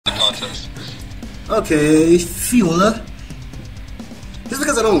contest. Okay, Fjolla. Just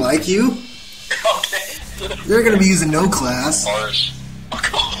because I don't like you, Okay. you're gonna be using no class. Harsh.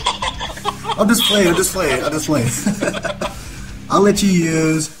 I'm just playing. I'll let you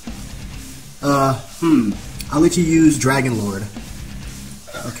use. I'll let you use Dragon Lord.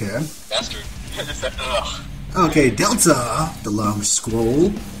 Okay. Bastard. Ugh. Okay, Delta, the long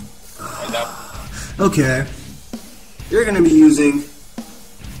scroll. Okay. You're gonna be using.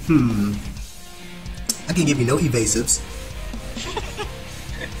 I can give you no evasives.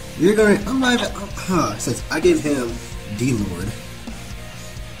 You're gonna. Since I gave him D-Lord.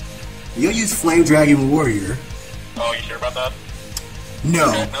 You'll use Flame Dragon Warrior. Oh, you sure about that?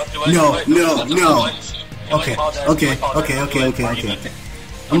 No. Okay.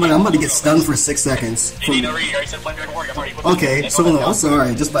 I'm about to get stunned for 6 seconds. Okay, so I'm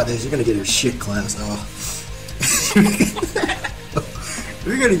sorry. Just by this, you're gonna get a shit class. Oh.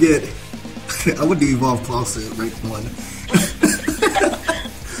 You're gonna get. I would do Evolve Clawsuit, rank 1.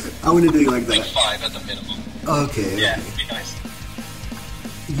 I wouldn't do it like that. Like 5 at the minimum. Okay. Yeah, it'd be nice.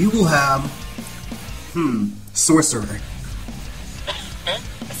 You will have. Sorcerer.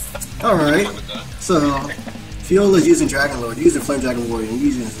 Alright. So, Fjolla's using Dragon Lord, you're using Flame Dragon Warrior, and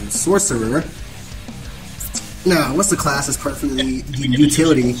you're using Sorcerer. Now, what's the class that's part of the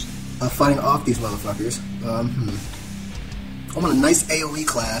utility of fighting off these motherfuckers? I want a nice AoE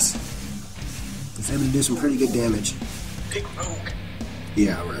class that's able to do some pretty good damage. Big rogue.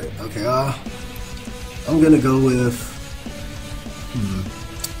 Yeah, right. Okay, I'm gonna go with...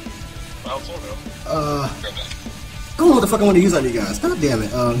 Go on, what the fuck I want to use on you guys. God damn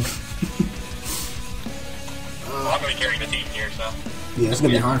it. Well, I'm gonna be carrying the team here, so... Yeah, it's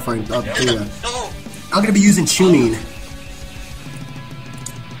gonna be hard fighting. No. I'm gonna be using Tuning.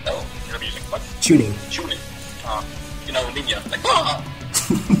 No, you're gonna be using what? Tuning. Tuning. You know, Ninja. Like,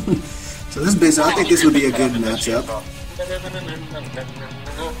 So this basically, I think this would be a good matchup.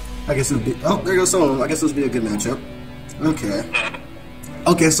 I guess it would be. Oh, there goes Solemn. I guess this would be a good matchup. Okay.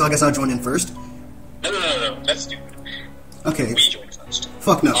 Okay, so I guess I'll join in first. No. That's stupid. Okay. We join first.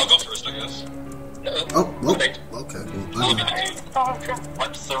 Fuck no. I'll go first, I guess. No. Oh, well, Wait. okay. I'll be the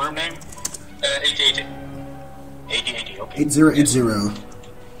What's the room name? 8080. 8080, okay. 8080.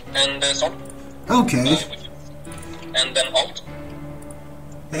 And Sol? Okay. And then Alt.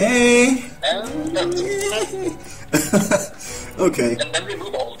 Hey. And then Okay. And then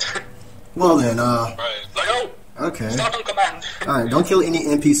remove Alt. Well then, Right. Like, oh! Okay. Start on command. Alright, don't kill any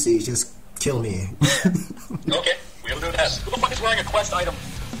NPCs, just kill me. Okay, we'll do that. Who the fuck is wearing a quest item?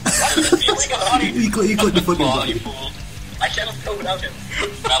 You click the fucking Oh, button. you fool. I cannot go without him.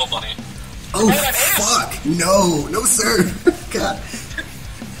 Battle Bunny. Oh, fuck! No, no sir! God.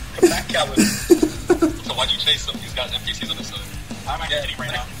 Come back, Calvin. So why'd you chase him? He's got NPCs on his side. I'm not getting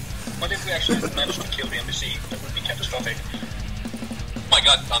right now. What if we actually managed to kill the NPC? That would be catastrophic. Oh my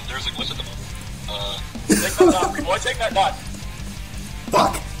god, there's a glitch at the moment. Take that dot, boy, take that dot.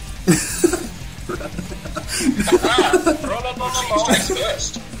 Fuck! Strikes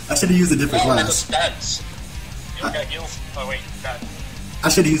first. I should have used a different That's a class. stance. You don't got heals? Oh wait, that. I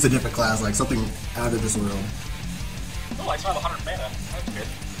should have used a different class, like something out of this world. Oh, I still have 100 mana. That's good.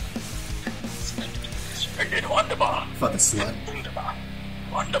 Wunderbar. Fucking slut.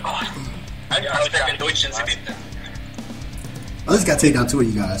 Wunderbar. I sprechen Deutschen Sie bitte. I just gotta take down 2 of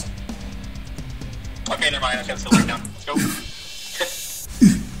you guys. Okay, never mind. I can still lay down. Let's go.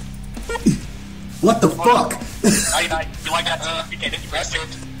 What the fuck? 99. You like that? Okay, then you press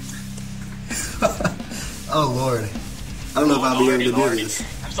it. Oh lord. I don't know if I'll be able to do this.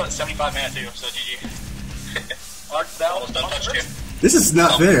 I'm still at 75 mana too, so GG. Almost done touched you. This is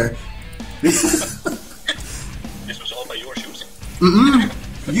not fair. This was all by your choosing.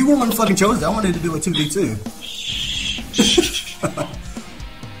 You were one who fucking chose it. I wanted to do a 2v2.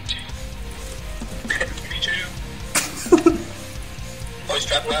 Me too. Boys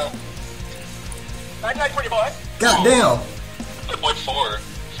trapped well. 99 for you, boy. God damn. 1.4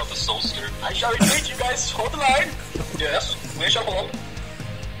 from the Soulster. I shall retreat, you guys. Hold the line. Yes, we shall hold.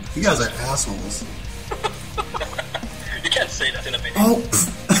 You guys are assholes. You can't say that in a video. Oh.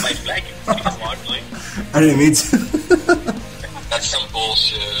 My flag is largely. I didn't mean to. That's some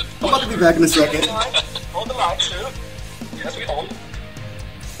bullshit. I'm about to be back in a second. Hold the line, too. Yes, we hold.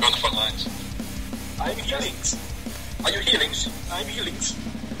 Go on the front lines. I'm healings. Are you healings? I'm healings.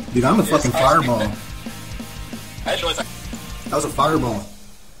 Dude, I'm a fucking fireball. Actually, That was a fireball.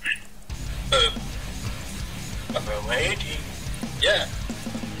 Waiting. Yeah.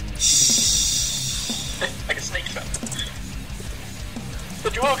 Shh. Like a snake trap. The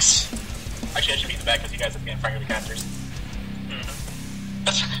jokes! Actually, I should be in the back because you guys have been firing the casters.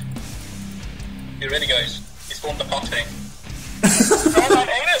 Be ready, guys. He's formed a pot thing. Oh, my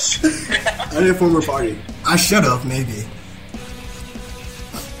anus! I didn't form a party. I should have, maybe.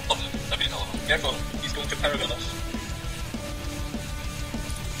 Oh, that'd be an element. Careful, he's going to paragon us.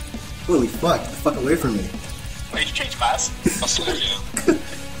 Holy fuck, the fuck away from me. Wait, you change fast? I'll slap you.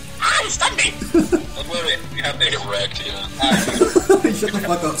 Ah, he stunned me! Don't worry, we have this. Get wrecked, yeah. Shut the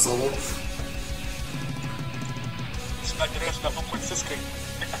fuck up, Solo.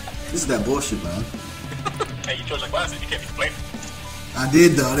 This is that bullshit, man. Hey, you chose like glasses, you can't be complaining. I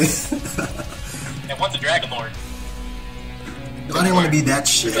did, though. And what's a Dragon Lord? I didn't want to be that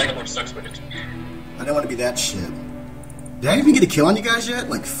shit. Dragon Lord sucks with it. I didn't want to be that shit. Did I even get a kill on you guys yet?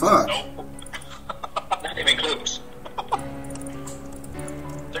 Like, fuck. Nope. Not even close.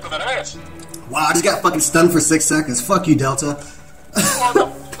 Check on that ass. Wow, I just got fucking stunned for 6 seconds. Fuck you, Delta.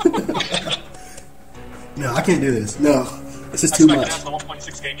 No, I can't do this. No. This is too much.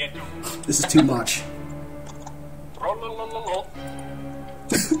 This is too much.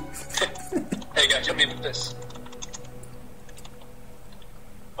 Hey guys, jump in with this.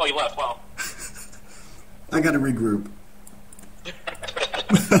 Oh, you left. Wow. I gotta regroup.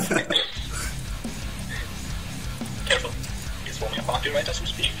 Careful. He's forming a pocket right as we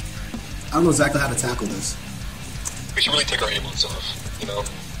speak. I don't know exactly how to tackle this. We should really take our ambulance off, you know?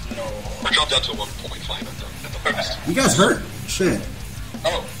 No. Or drop down to 1.5 at the first. You guys hurt. Shit.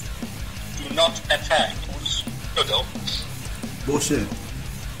 Oh. Do not attack. No, don't. Bullshit.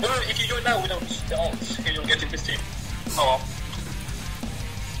 No, if you join now without the alts, you'll get in this team. Oh well.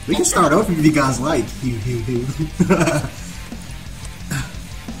 We can start over if you guys like.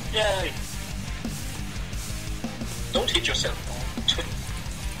 Yay. Don't hit yourself.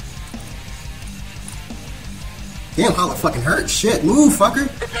 Damn, how it fucking hurt. Shit, move, fucker.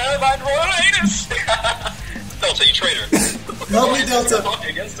 Prepare my anus. Delta, you traitor. Help me, Delta.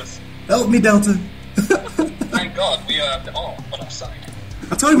 Against us. Help me, Delta. Thank God, we have them all on our side.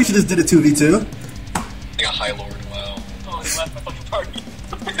 I told you we should just did a 2v2. I got High Lord, wow. Oh, you left my fucking party.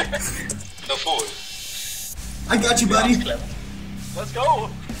 No fool. I got you, buddy. Let's go.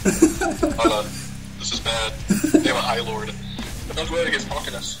 Hold on. This is bad. They have a High Lord. But don't worry, he's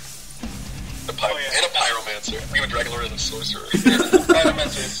mocking us. And a Pyromancer. We have a Dragon Lord and a Sorcerer.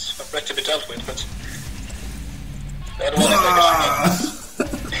 Pyromancer is a threat to be dealt with, but... I don't want to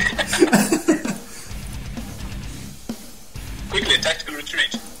take a Quickly, tactical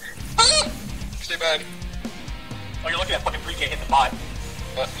retreat. Stay back. Oh, you're looking at fucking 3K hit the bot.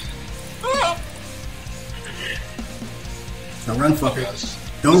 What? Don't run, fucker.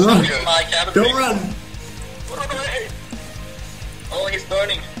 Oh, don't run. Don't run. Run away. Oh, he's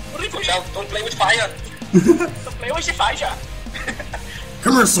burning. Watch out. Don't play with fire. Don't play with your fire.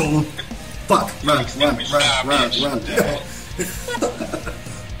 Come here, Soul. Fuck. Run.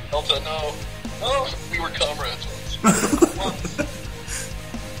 Delta, no. No. We were comrades once.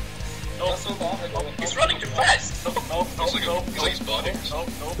 No, so long ago. He's running too fast. No. Looks like he's bonding or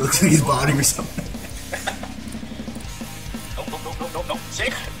something. Looks like he's bonding or something. No.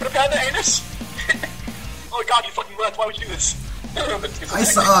 Sick. Prepare the anus. Oh god, you fucking left. Why would you do this? No, but I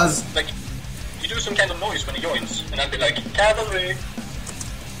saw us. Like, you do some kind of noise when he joins, and I'd be like, cavalry.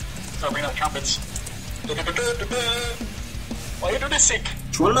 Start bringing out trumpets. Why you do this, sick?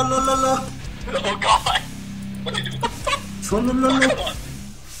 Tra-la-la-la-la. Oh god. What do you do? Tra-la-la-la. Come on.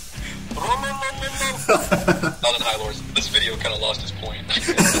 Not in High Lords. This video kind of lost its point.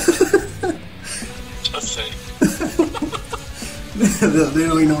 Just saying. They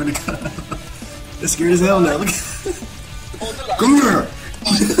don't even know where to go. They're scared as hell now. Look. Come here.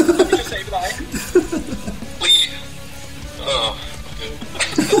 Just save the line. Please. Oh, okay.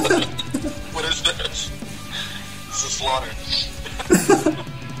 What is this? This is a slaughter.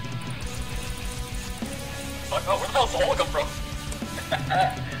 Oh, where the hell's the hole come from?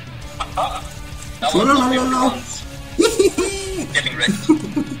 No. Getting wrecked.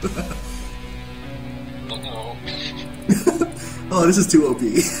 Oh no. Oh, this is too OP.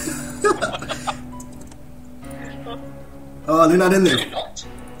 Oh, they're not in there. They're not.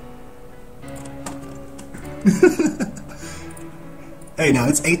 Hey, now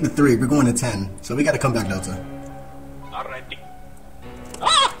it's 8-3. We're going to 10, so we got to come back, Delta. Alrighty.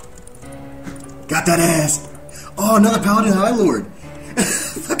 Ah! Got that ass. Oh, another Paladin High Lord.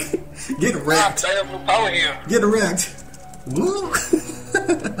 Get wrecked. I have no power here. Get wrecked. Woo.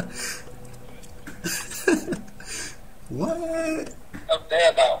 What? Up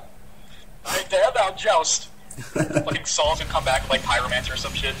there now. Right there now, joust. Fucking Saul's gonna come back like Pyromancer or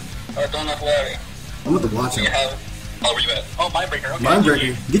some shit. Oh, don't not worry. I'm about to watch him. Oh, where you at? Oh, Mindbreaker. Okay.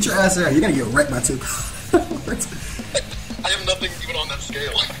 Mindbreaker. Get your ass out. You're gonna get wrecked by 2. I have nothing even on that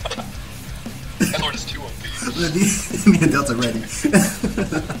scale. That's sword is too OP. Me and Delta ready.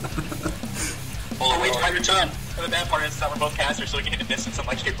 Oh, wait till I return. And the bad part is that we're both casters, so we can hit the distance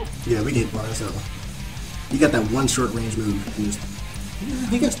unlike you. Yeah, we did bar, so. You got that one short range move.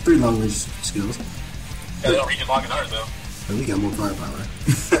 He got 3 long range skills. Yeah, they don't reach as long as ours, though. But we got more firepower.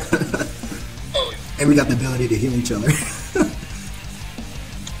 Oh, yeah. And we got the ability to heal each other.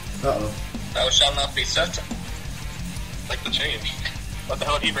 Uh-oh. Thou shalt not be certain. Like the change. What the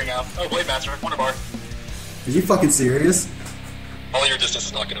hell did he bring out? Oh, Blade Master, Wonder Bar. Are you fucking serious? All your distance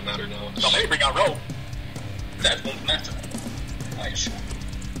is not gonna matter now. No, maybe bring out Rogue. That won't matter. I assure.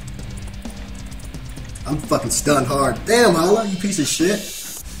 I'm fucking stunned hard. Damn, Hala, you piece of shit.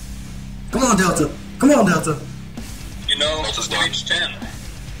 Come on, Delta. Come on, Delta. You know, stage 10.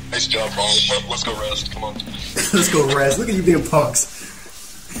 Nice job, Paul. Let's go rest. Come on. Let's go rest. Look at you being punks.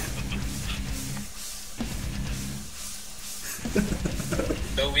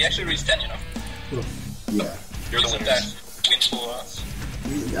 So we actually reached 10, you know. Well, yeah. You're the one that wins for us.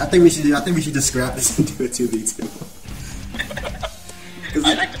 I think we should just scrap this and do a 2v2.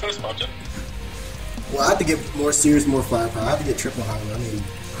 I like the first option. Well, I have to get more serious, more firepower. I have to get triple Highlord. I mean,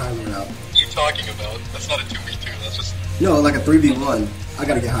 Highlord out. What are you talking about? That's not a 2v2, that's just... No, like a 3v1. I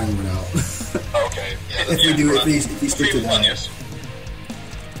gotta get Highlord out. Okay. Yeah, if we stick to that. Yes.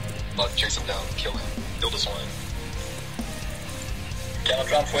 But chase him down, kill him, kill the swine. Cannot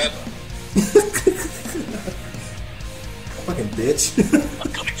drown forever. Fucking bitch.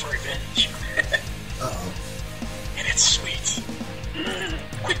 I'm coming for revenge. Uh-oh. And it's sweet.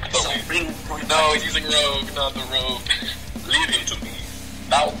 Quick, bring no, he's using Rogue, not the Rogue. Lead him to me.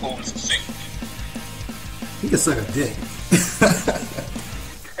 Thou owns sink. He can suck a dick.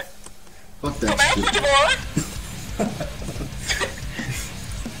 Fuck that shit.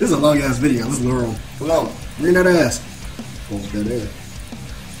 This is a long ass video. Let's lure him. Come on, bring that ass. Hold that ass.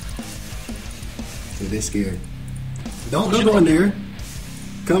 Yeah, they scared. Don't go in there.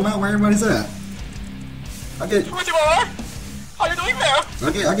 Come out where everybody's at. I get. How you doing there?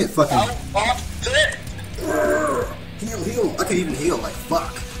 I get fucking. Off today. Heal. I can't even heal. Like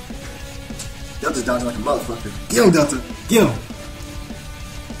fuck. Delta's dodging like a motherfucker. Get him, Delta. Get him.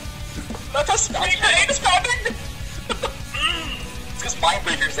 Let us speak. The aim is pounding. It's because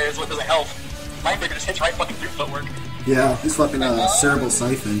Mindbreaker's there is what doesn't help. Mindbreaker just hits right fucking through footwork. Yeah, this fucking cerebral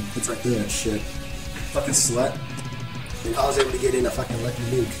siphon. It's right there. Shit. Fucking slut. And I was able to get in a fucking lucky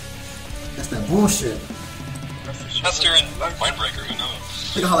nuke. That's that bullshit. Chester and Mindbreaker, who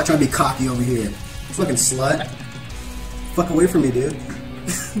knows? Look at how I try to be cocky over here. Fucking slut. Fuck away from me, dude.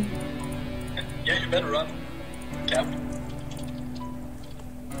 Yeah, you better run. Cap.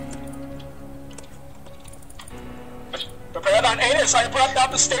 Prepare thine anus, I have brought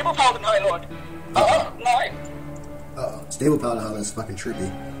down the stable paladin, High Lord. Nine. Stable paladin is fucking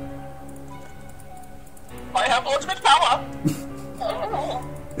trippy. I have ultimate power.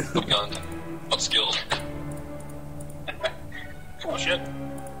 Outgunned. Upskilled. Bullshit.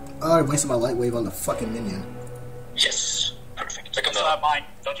 Oh, I wasted my light wave on the fucking minion. Yes. Perfect. Check him out. Mine.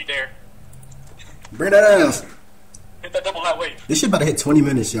 Don't you dare. Bring that ass. Hit that double light wave. This shit about to hit 20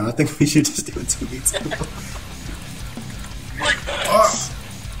 minutes, y'all. I think we should just do a 2v2. Like that.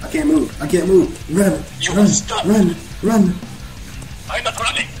 I can't move. Run. Run. I'm not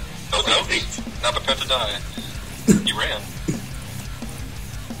running. No. Now prepare to die. He ran.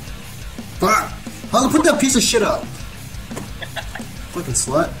 Fuck. Hala, put that piece of shit up. Fucking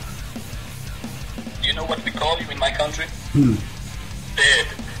slut. Do you know what we call you in my country? Dead.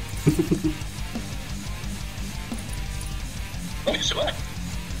 Oh, you survived.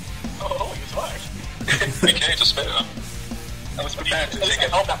 Oh, you survived. Okay, to spare. I was prepared to take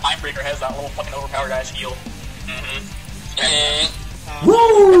it. I hope that Mindbreaker has that little fucking overpowered ass heal.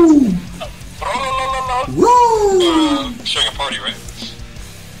 Woo! Woo! Showing a party, right?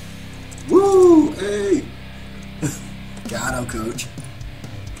 Woo! Hey! Got him, coach.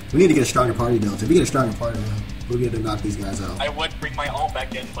 We need to get a stronger party, Delta. If we get a stronger party, man, we'll be able to knock these guys out. I would bring my ult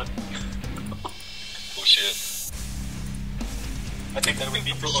back in, but... Oh shit. I think that would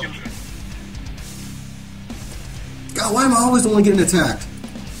be for sure. God, why am I always the one getting attacked?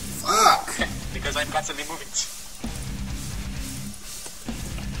 Fuck! Because I'm constantly moving.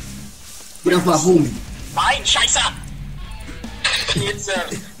 Get off my homie. Mine, Scheisse! It's,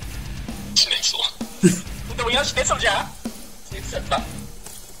 Schnitzel. Du vill göra schnitzel, ja? Schnitzel, va?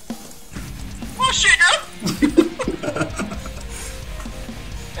 Oh shit, girl!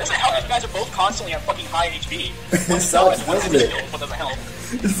 Doesn't help if you guys are both constantly on fucking high HP. It sucks, doesn't it? What doesn't help?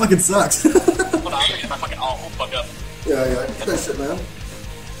 It fucking sucks. Hold on, I'm gonna get my fucking ult. Hold fuck up. Yeah, get that shit, man.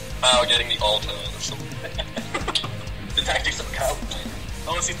 Wow, getting the ult. The tactics of a coward.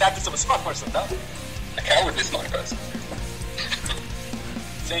 Unless he tactics of a smart person, no? A cowardly smart person.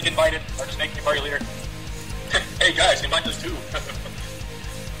 Saying invited, or just making you party leader. Hey guys, invite us too.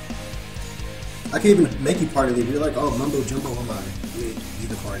 I can't even make you party leader. You're like, oh, mumbo jumbo, am I? You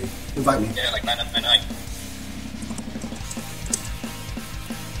the party. Invite me. Yeah, like 999.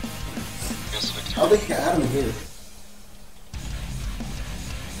 I'll think you can add him in here.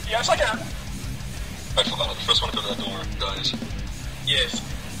 Yes, I can. Actually, the first one to go to that door dies. Yes.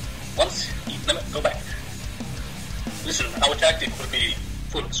 Once, let me go back. Listen, our tactic will be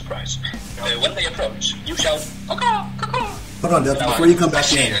full of surprise. When they approach, you shout, "Caw, caw." Hold on, Delta, before you come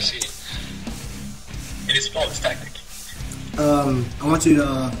back in. I see. It is flawless tactic. I want you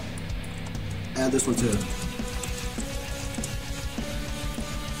to add this one too.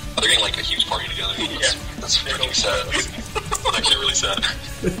 They're getting like a huge party together. That's freaking sad. That's actually really sad.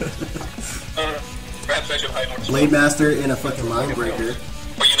 Perhaps I should hide more. Blade Master and a fucking Mind Breaker.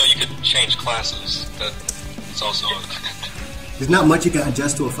 Or you know, you could change classes. It's also. There's not much you can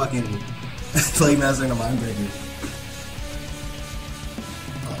adjust to a fucking Blade Master and a Mind Breaker.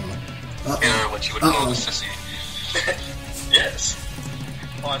 Yeah, what you would call a sissy. Yes.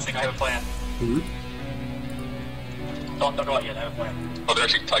 Hold on a second, I have a plan. Mm-hmm. Don't go out yet, I have a plan. Oh, they're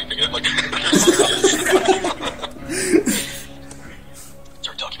actually typing it like... It's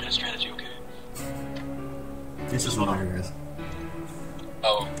our documented strategy, okay? This is waters.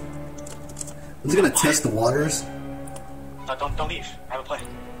 Oh. Is it gonna test the waters? No, don't leave. I have a plan.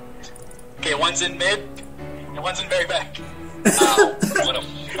 Okay, one's in mid, and one's in very back. Ow. What a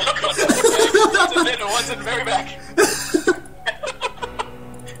fuck. One's in mid, and one's in very back.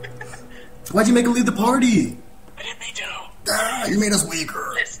 Why'd you make him leave the party? I didn't mean to. Ah, you made us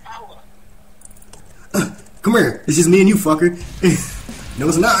weaker. This hour. Come here. It's just me and you, fucker. No,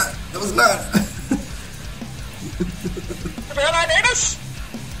 it's not. No, it's not. The man I made us?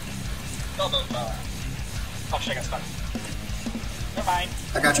 No. Oh shit, I got stuck. Never mind.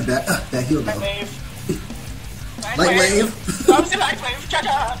 I got your back. That heal, though. Light wave. Light wave. That was the light wave.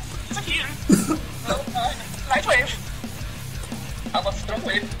 Cha-cha. It's a heal. Light wave. How about strong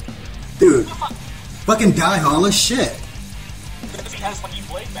wave? Dude. Fucking die, Holla. Shit. Because he has fucking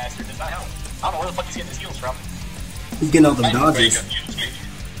Blade Master, does not help. I don't know where the fuck he's getting his heals from. He's getting all them dodges.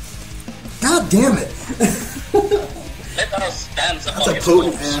 God damn it. Let us dance upon That's a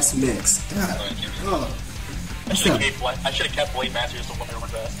potent ass mix. God. Oh. I should have kept Blade Master just to whoop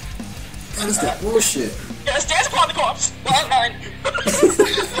everyone's ass. God, is that bullshit? Yes, dance upon the corpse! Well, mine!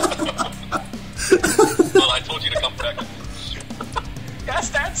 Well, I told you to come back. Yes,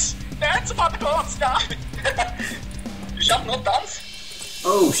 dance! Dance upon the corpse now! You shall not dance!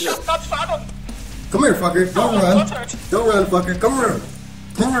 Oh, shit. You shall not fathom! Come here, fucker. Don't run. Don't run, fucker. Come here.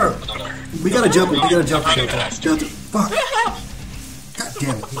 Come here. We gotta jump him. We gotta jump him. Fuck. God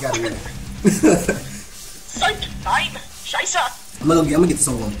damn it. He got it in. Psych! Nine! Scheisse! I'm gonna get this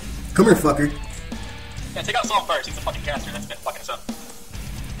on one. Come here, fucker. Yeah, take out Solemn first. He's a fucking caster that's been fucking us up.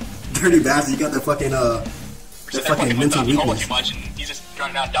 Dirty bastard. You got that fucking, that fucking mental weakness. Too much and he's just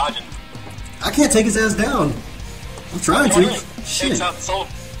running out dodging. I can't take his ass down. I'm trying to. Shit. Takes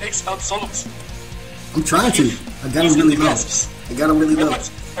out Solemn. I'm trying to. I got him really low. I got him really low.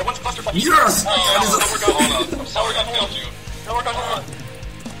 Everyone's clusterfuck. Yes! Now we're gonna hold on. Now we're gonna hold on.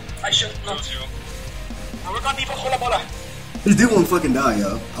 I should not. Now we're gonna leave a Fjollabolla. This dude won't fucking die,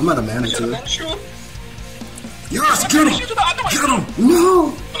 yo. I'm not a man to it. Yes! Get him! Get him!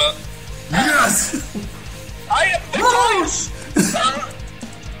 No! Yes! I am victorious!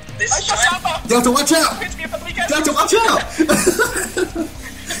 Delta, watch out! Delta, watch out!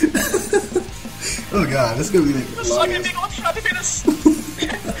 Oh god, this is gonna be the longest.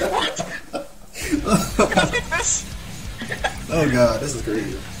 Oh god, this is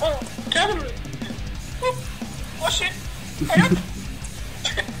crazy. Oh, cavalry! Oh shit! I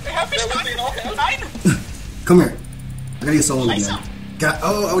have this nine! Come here. I gotta get Solemn again.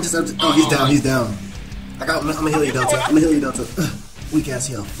 Oh, he's down. I'm gonna heal you, Delta. Weak ass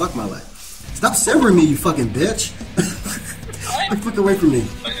heal. Fuck my life. Stop severing me, you fucking bitch. Get fuck away from me.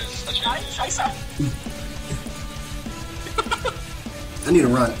 I need to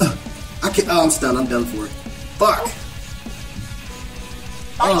run. I can't. Oh, I'm stunned. I'm done for. Fuck.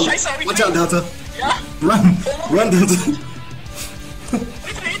 Watch out, Delta. Yeah. Run, Delta.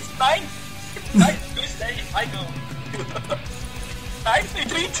 Retreat. Nine. You stay. I go. Nine.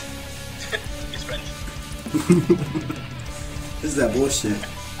 Retreat. His friend. This is that bullshit.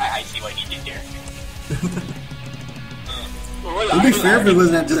 I see what he did there. It'd be fair if it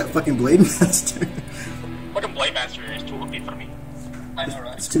wasn't just that fucking Blade Master. Fucking Blade Master is too OP for me. I know,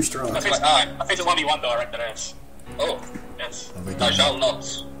 right? It's too strong. I face a 1v1 though, right? That ass. Oh. Yes. I shall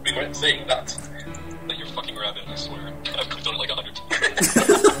not regret saying that. But you're fucking rabbit, I swear. I've clicked on it like 100 times.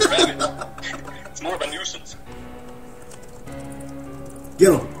 Rabbit. It's more of a nuisance.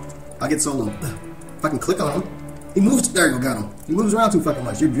 Get him. I'll get Solemn. If I can click on him. He moves. There you go, got him. He moves around too fucking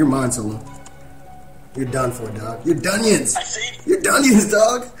much. You're mine, Solemn. You're done for, dog. You're Dunions. I see. You're Dunions,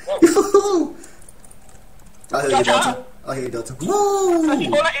 dog. I'll hit you, Delta. I'll hit you, Delta. Woo! Yeah, the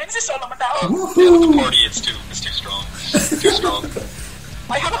party, it's too strong. Too strong.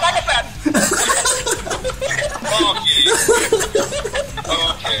 I have a mega fan.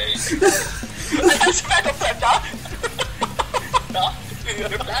 Okay. I have a mega fan, dog. Nah,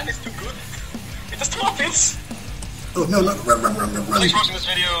 your plan is too good. It just happens. Oh, no, run. Thanks for watching this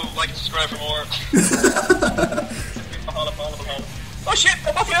video. Like and subscribe for more. Oh shit,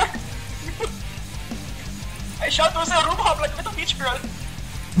 I'm up here. I shot those room hop like a little beach girl.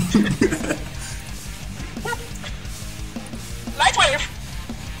 Light wave.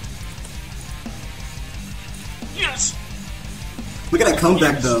 Years. Look at that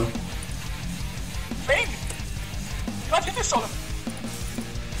comeback, though. Fame. You got hit this Solemn.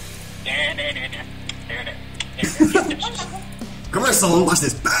 Come here, Solemn. Watch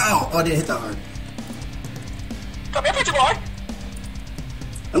this. Bow. Oh, I didn't hit that hard. Come here, pretty boy.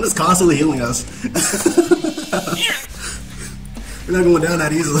 I'm just constantly healing us. We're not going down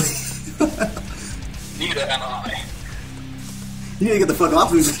that easily. Neither am I. You need to get the fuck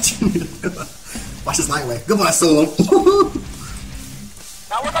off me. Watch this lightweight. Goodbye, Solemn.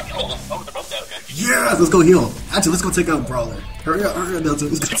 Now we're fucking hold on. Oh, they're both dead, okay. Yeah, let's go heal. Actually, let's go take out Brawler. Hurry up, Delta.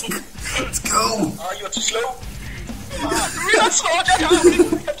 Let's go. You're too slow. You're not slow, Jack. I'll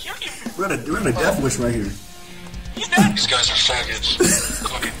kill you. We're on a death wish right here. He's dead. These guys are faggots.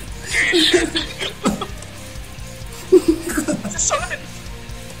 Fucking gay shit. This is Solemn.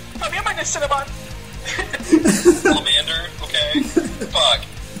 Come here, my Cinnamon. Salamander, okay. Fuck.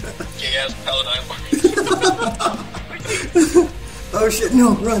 Gay ass paladin. Oh shit,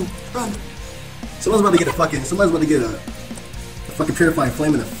 no, run. Somebody's about to get a fucking purifying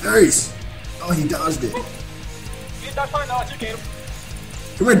flame in the face. Oh, he dodged it. He's not fine, no, it's okay.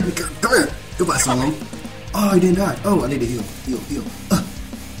 Come here. Goodbye, Solemn. Oh, he didn't die. Oh, I need to heal.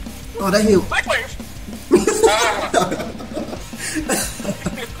 Oh, that healed. Light wave.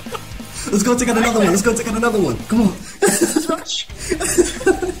 Let's go take out another one. Come on.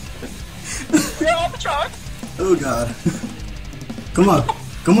 We're on the truck. Oh god. Come on.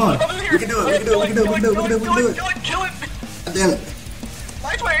 We can do it. Kill it. God damn it.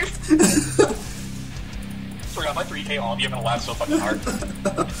 Light wave. Sorry, my 3K on you gonna laugh so fucking hard.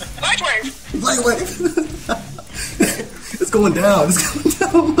 Light wave. It's going down. It's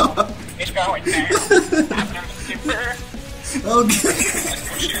going down. Okay.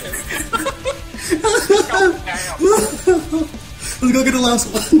 Let's go get the last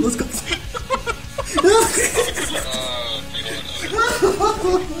one. Let's go.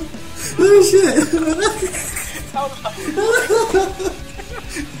 Oh shit.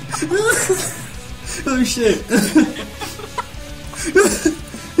 Oh shit.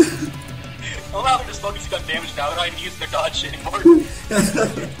 Oh wow, they're just focusing on damage now. They're not even using their dodge shit anymore.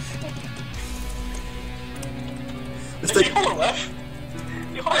 Let's take... You left.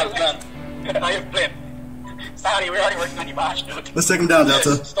 I have planned. Sorry, we're already working on your mosh, dude. Let's take him down,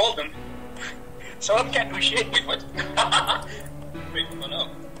 Delta. Stole them. Solemn can't do shit. Wait, what? Wait, oh no.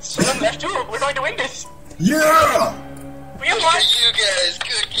 Solemn left too. We're going to win this. Yeah! We have won. You guys,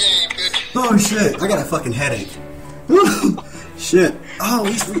 good game, good game. Oh shit, I got a fucking headache. Shit. Oh,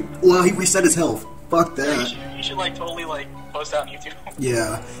 he reset his health. Fuck that. You should like totally like post that on YouTube.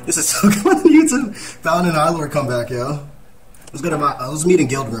 Yeah, this is so good on YouTube. Fallon and Ilor come back, yo. Let's go to let's meet in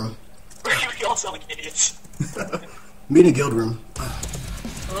guild room. We all sound like idiots. Meet in guild room.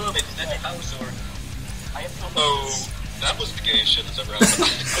 Oh, it's that house or I have no notes. That was the gayest shit that's ever happened.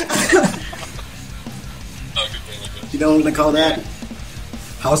 Oh, good thing like this. You know what I'm gonna call that?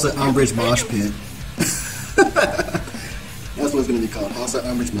 House of UMBRAGE Mosh Pit. That's what it's gonna be called. House of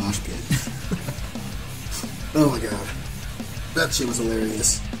UMBRAGE Mosh Pit. Oh my god. That shit was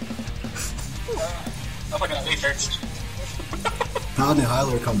hilarious. I'm fucking face hurts. Paladin and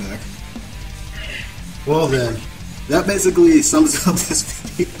Hyler come back. Well then, that basically sums up this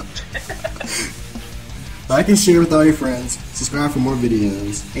video. Like and share with all your friends. Subscribe for more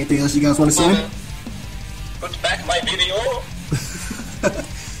videos. Anything else you guys want to say? Put back my video.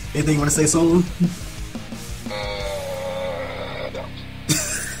 Anything you want to say, Solemn? No. Good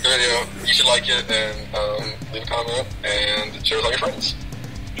video. You should like it and leave a comment and share with all your friends.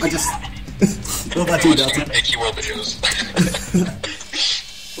 What about you, Delta? AQW videos.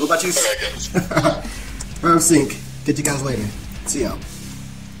 What about you? Alright, guys. Sync. Get you guys later. See ya.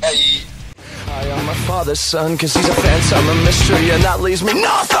 Hey. I am my father's son, cause he's a phantom, a mystery, and that leaves me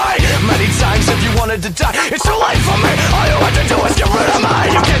nothing. Many times if you wanted to die, it's too late for me. All you had to do is get rid of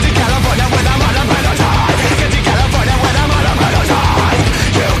me. You can